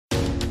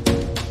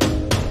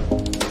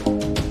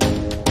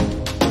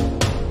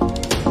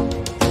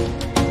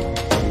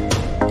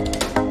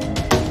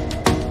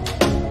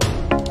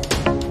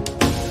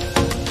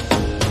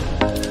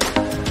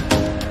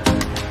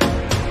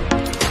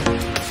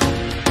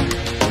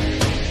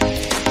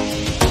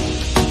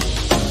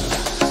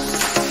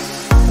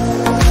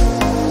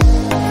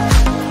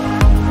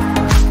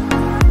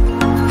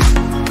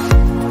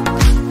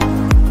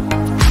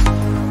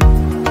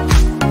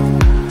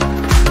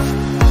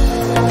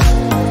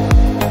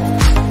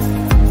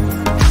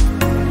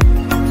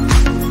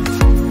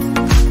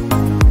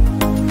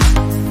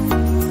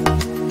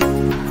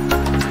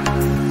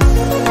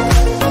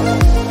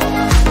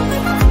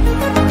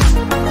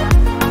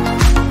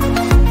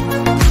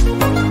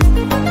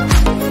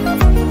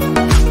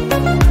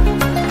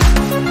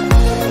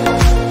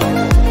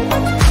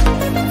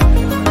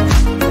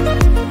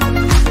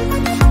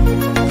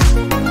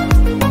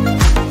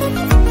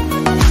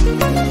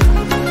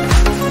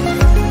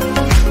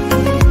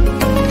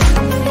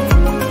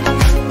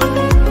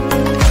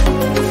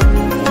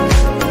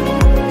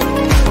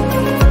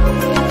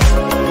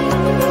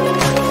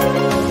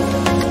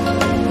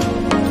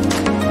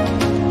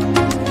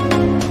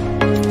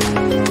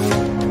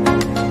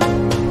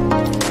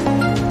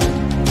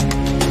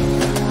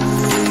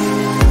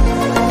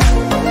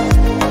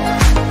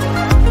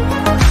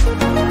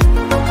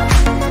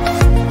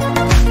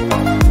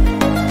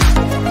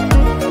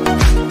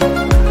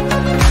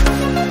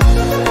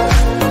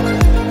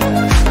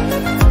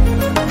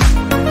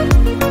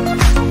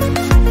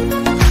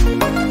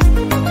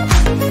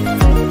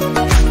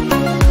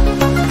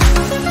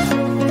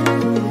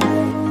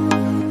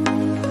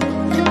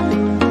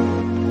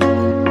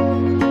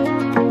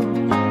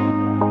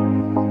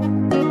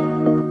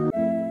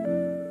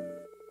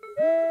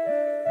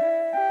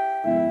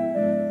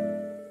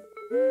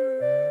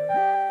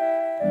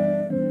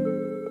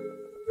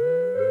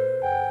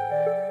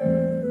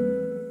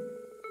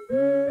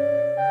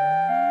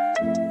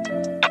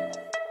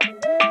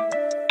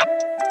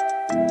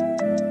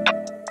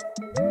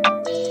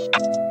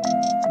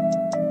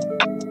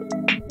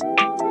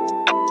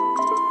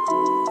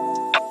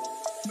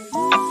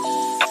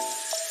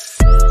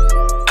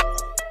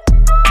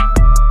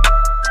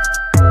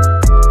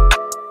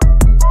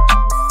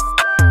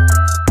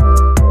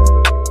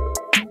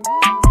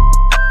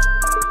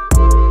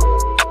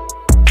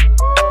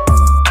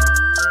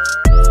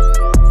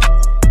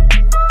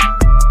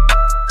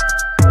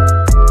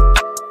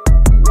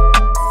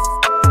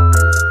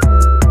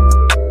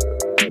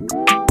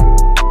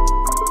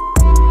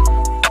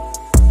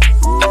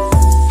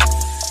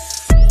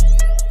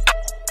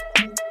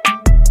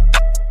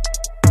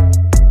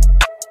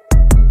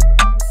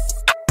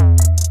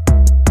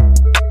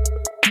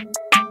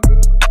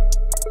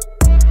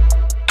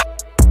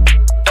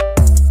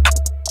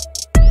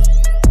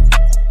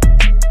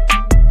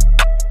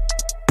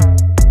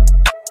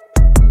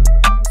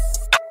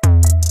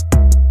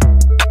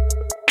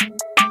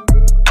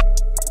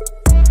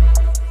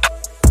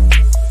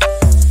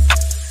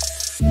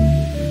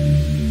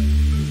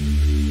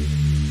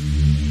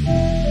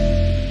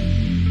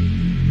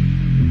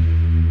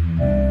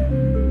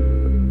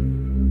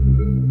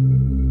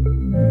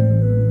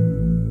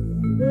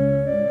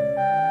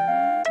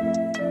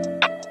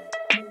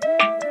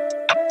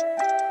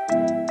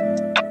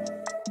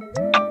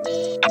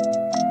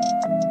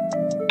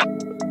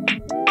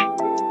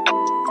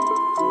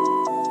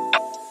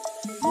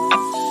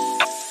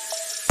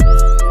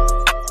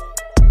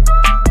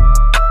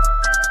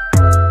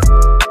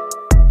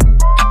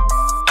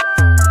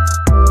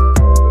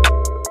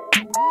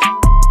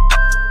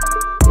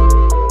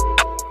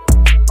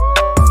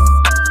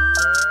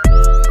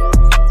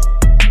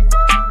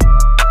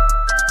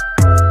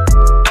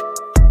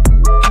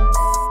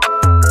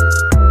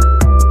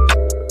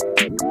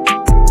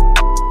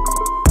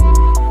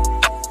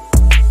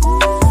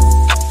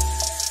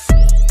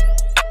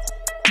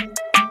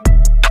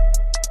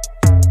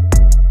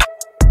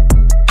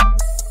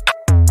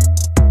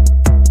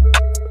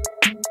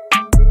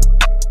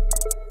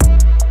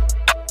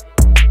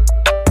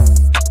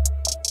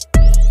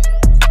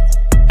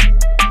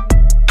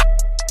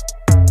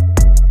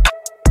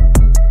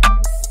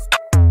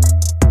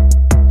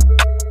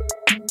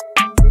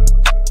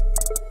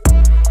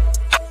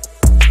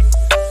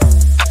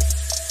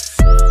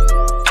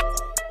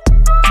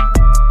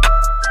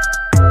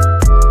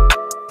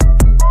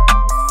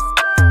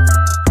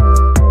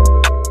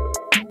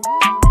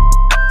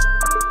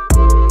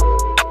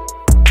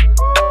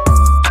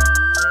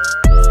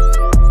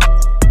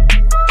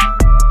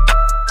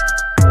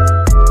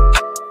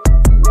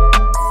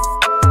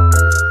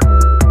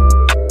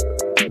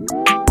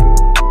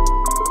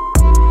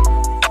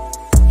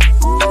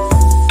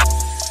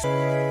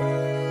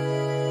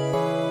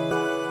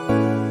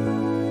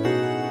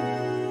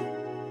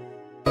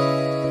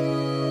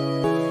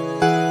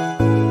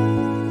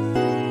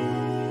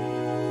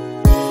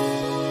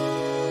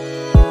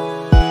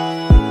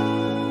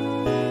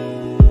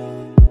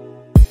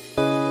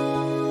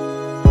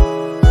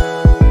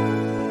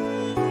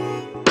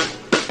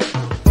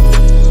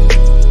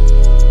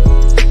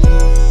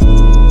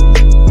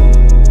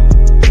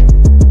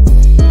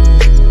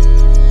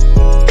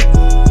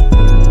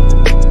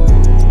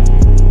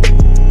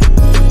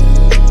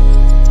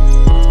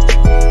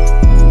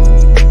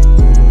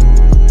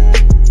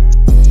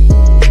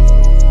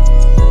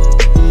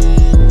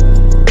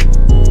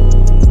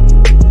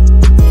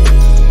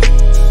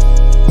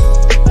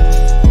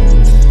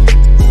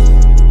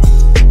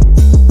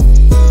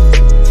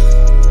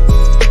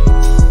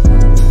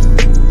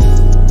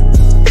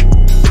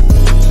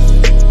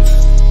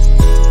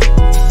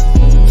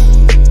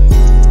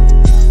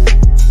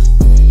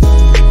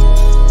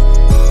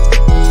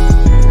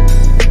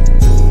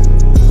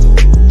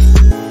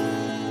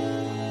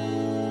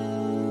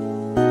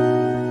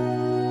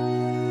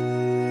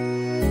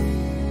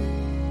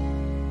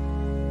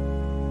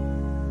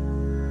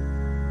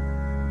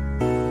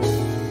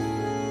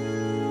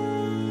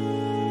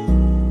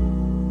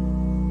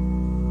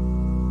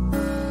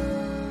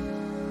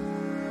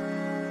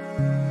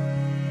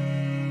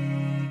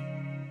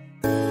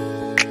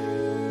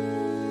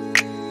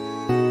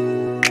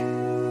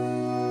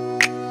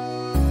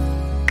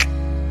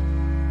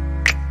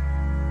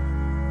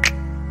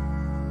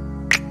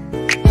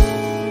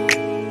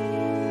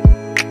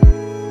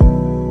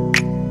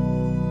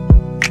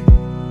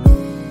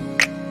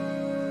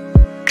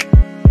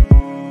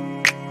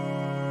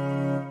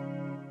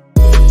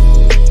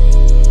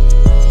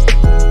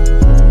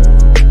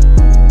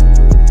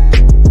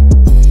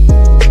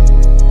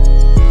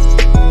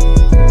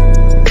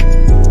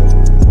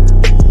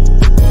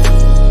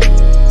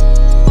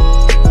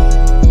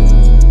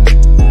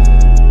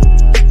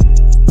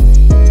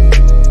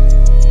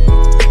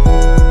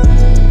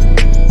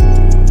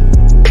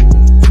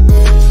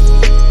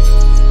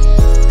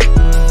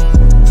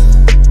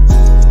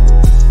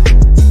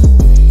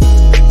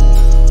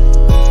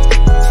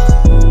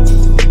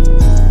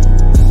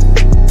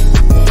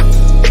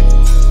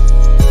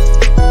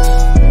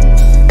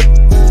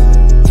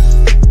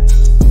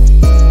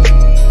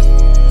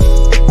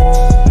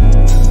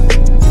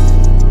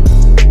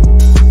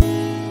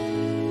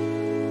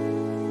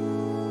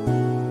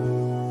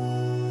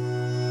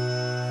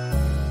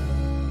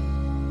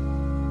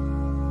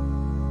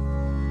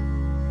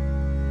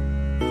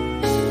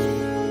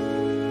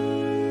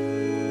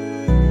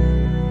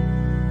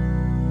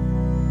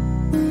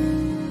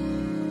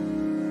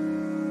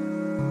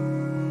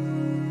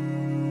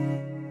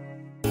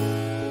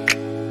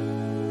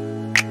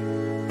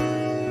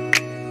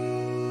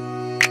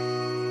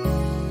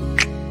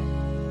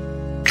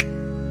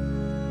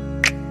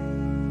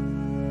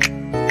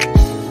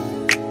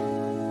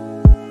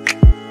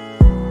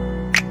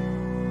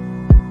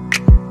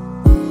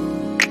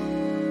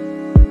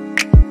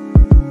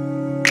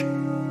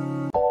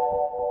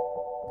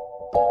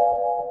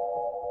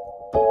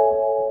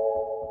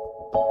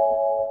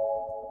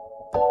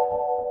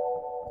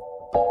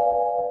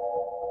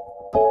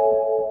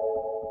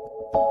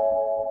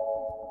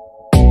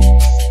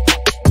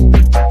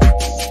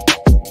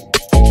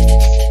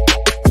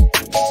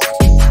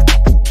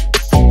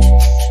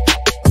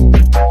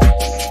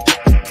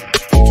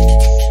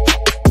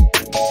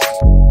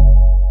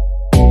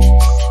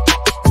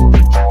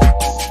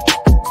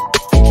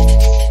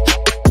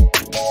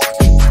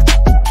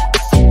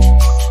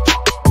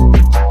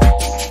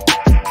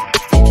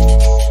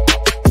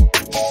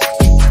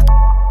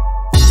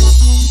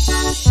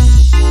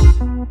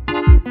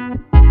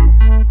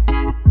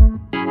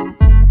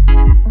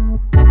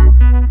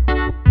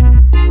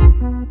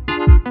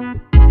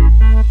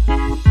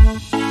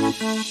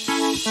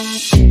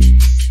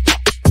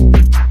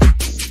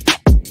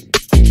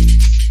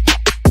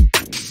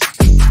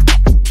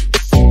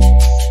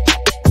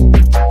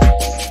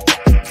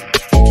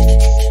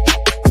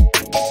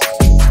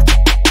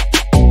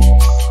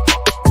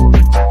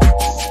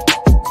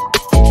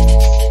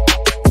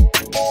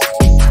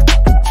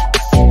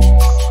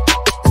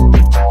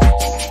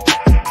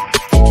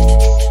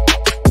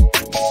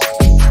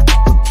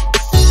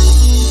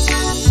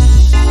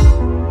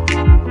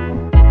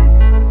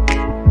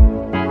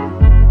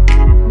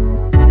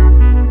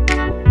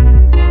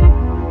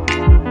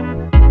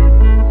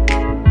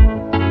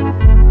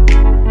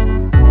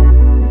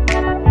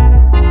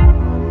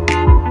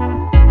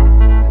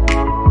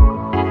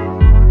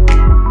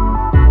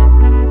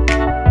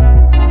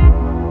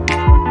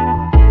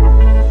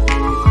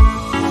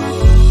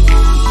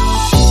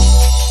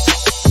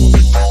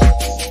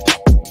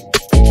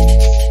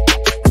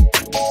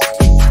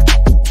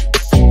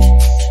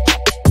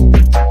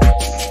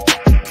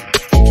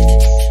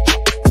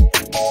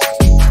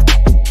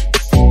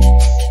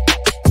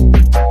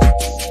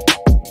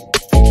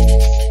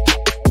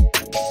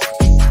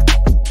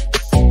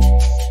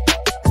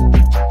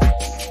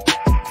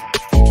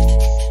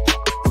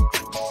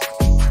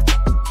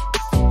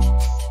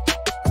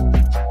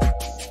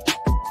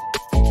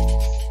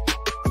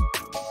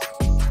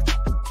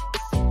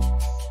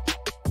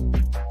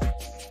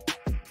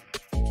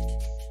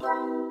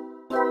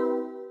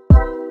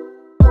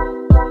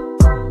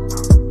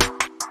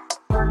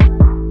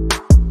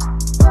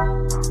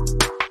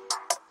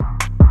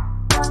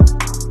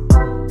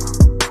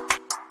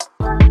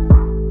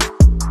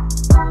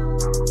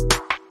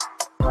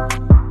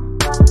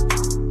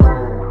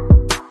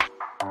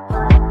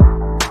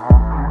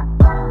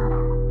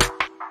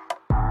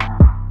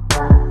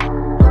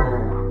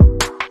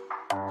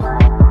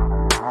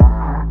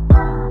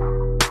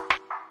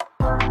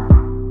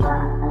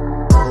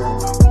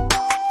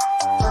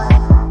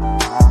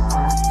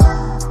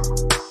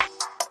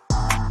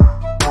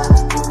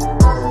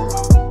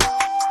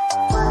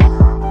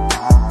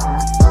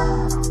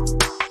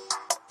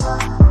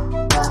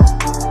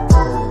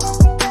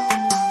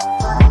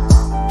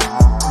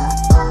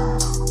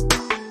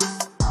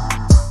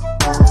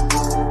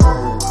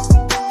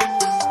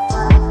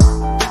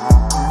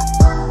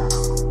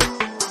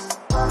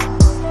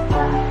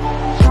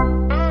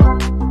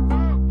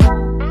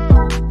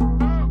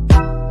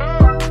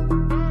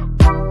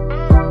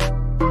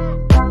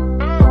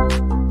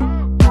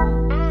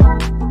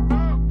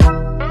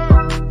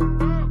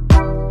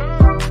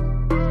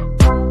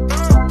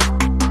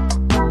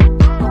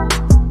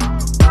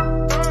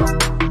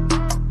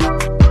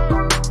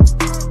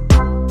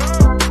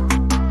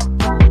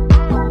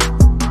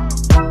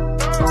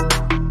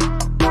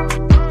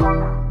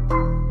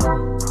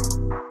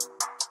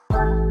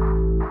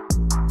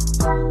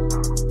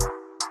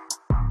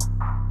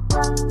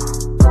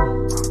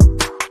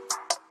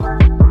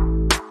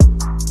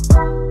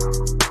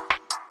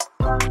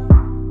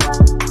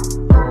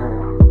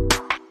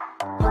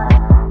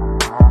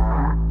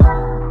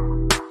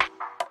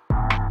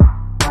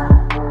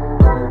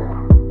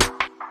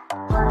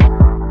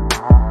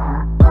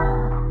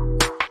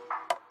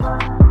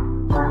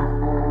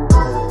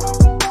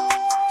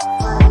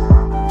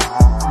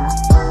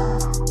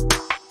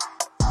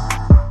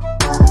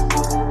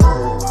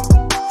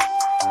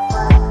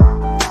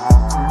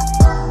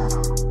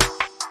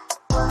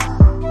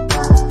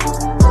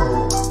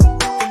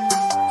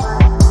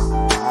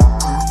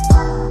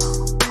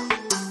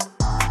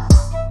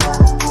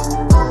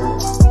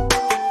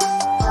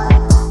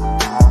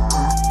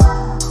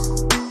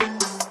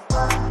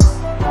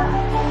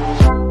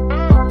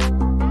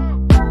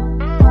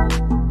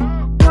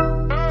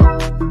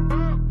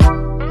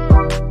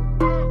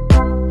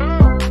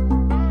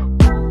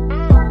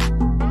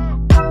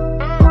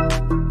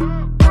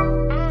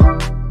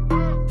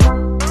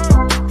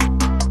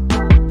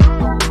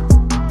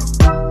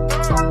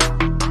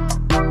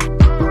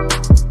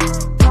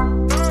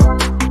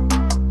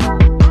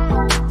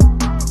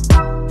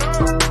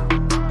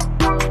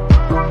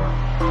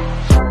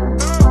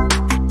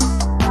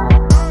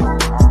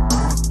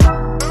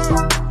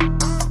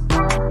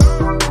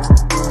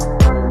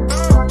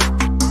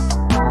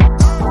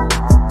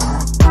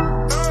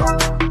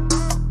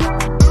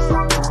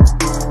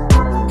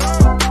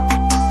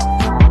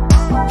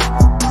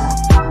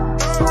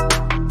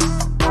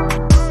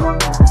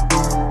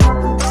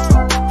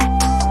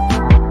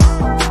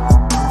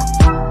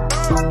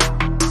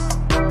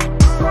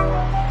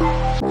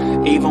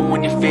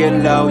feel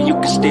low, you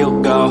can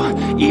still go.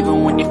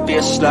 Even when you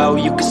feel slow,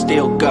 you can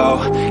still go.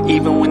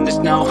 Even when there's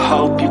no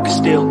hope, you can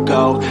still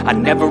go. I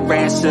never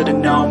answer to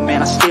no,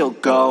 man, I still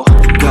go.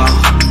 Go,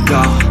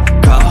 go,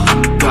 go,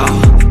 go,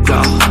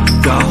 go,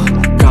 go, go,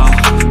 go,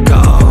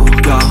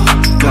 go,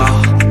 go,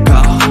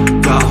 go,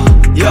 go,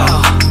 yo,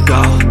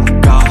 go,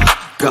 go,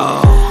 go.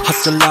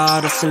 Hustle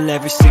hard, hustle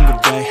every single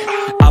day.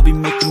 I'll be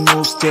making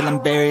moves till I'm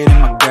buried in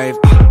my grave.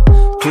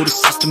 To the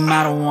system,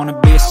 I don't wanna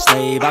be a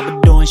slave. I've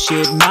been doing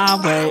shit my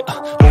way,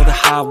 or the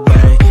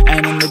highway.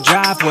 And in the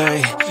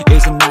driveway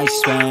is a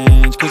nice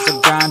range. cause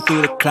I grind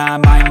through the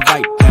climb, I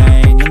invite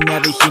pain. You'll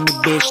never hear me,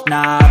 bitch,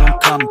 nah, I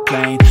don't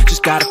complain.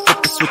 Just gotta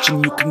flip the switch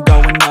and you can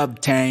go and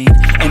obtain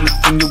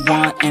anything you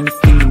want,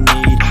 anything you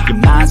need. Your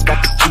mind's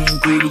got the key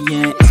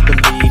ingredient, it's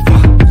belief.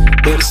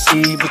 They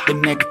deceive with the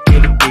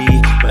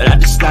negativity, but I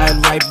just slide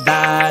right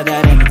by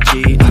that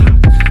energy.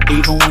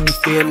 Even when you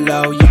feel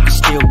low, you can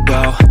still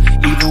go.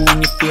 Even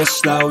when you feel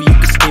slow, you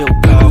can still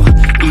go.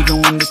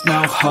 Even when there's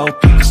no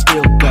hope, you can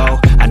still go.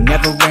 I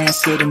never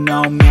answer to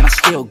no, man, I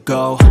still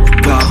go.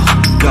 Go,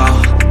 go,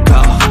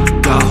 go,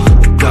 go,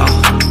 go,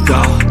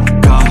 go,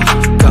 go,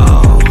 go,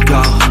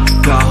 go,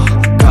 go,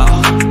 go,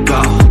 go,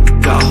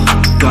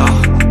 go,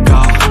 go, go,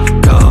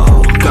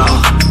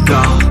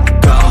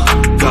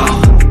 go,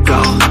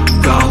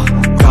 go,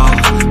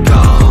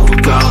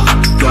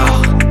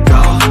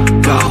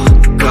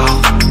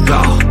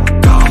 go,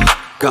 go,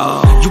 go.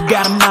 You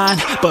got a mind,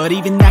 but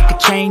even that could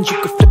change. You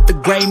could flip the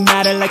gray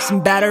matter like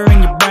some batter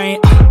in your brain.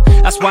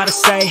 That's why they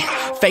say,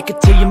 fake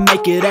it till you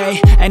make it A.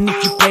 And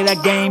if you play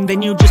that game,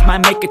 then you just might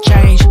make a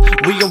change.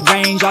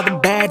 Rearrange all the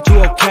bad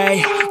to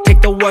okay.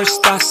 Take the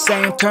worst thoughts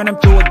saying, turn them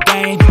to a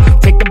game.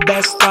 Take the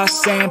best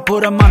thoughts saying,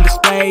 put them on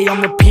display. On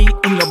repeat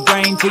in your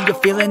brain till you're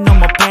feeling no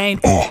more pain.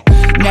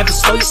 Never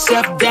slow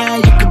yourself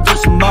down, you can do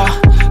some more.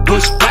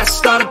 Push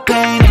past all the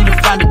pain and you'll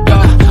find a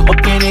door.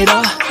 Open it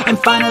up and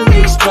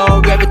finally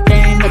explore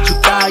everything that you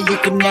thought you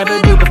could never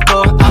do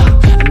before.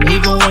 And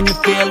even when you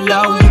feel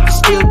low, you can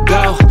still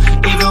go.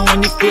 Even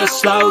when you feel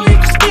slow, you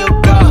can still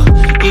go.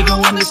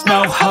 Even when there's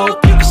no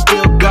hope, you can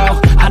still go.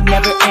 I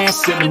never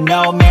answer to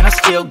no, man, I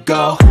still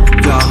go.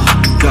 Go,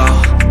 go,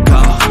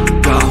 go,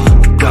 go,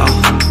 go,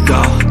 go,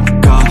 go,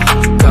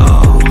 go,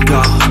 go, go,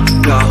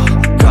 go,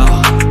 go,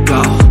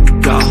 go,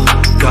 go,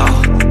 go,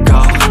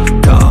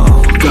 go,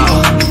 go.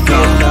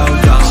 Feel low,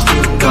 you can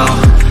still go.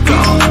 Go,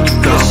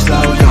 go,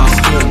 slow, you can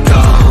still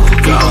go.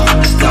 Go,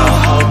 there's no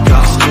hope, you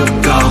can still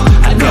go.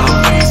 I never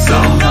answer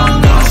to no,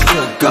 man, I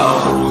still go.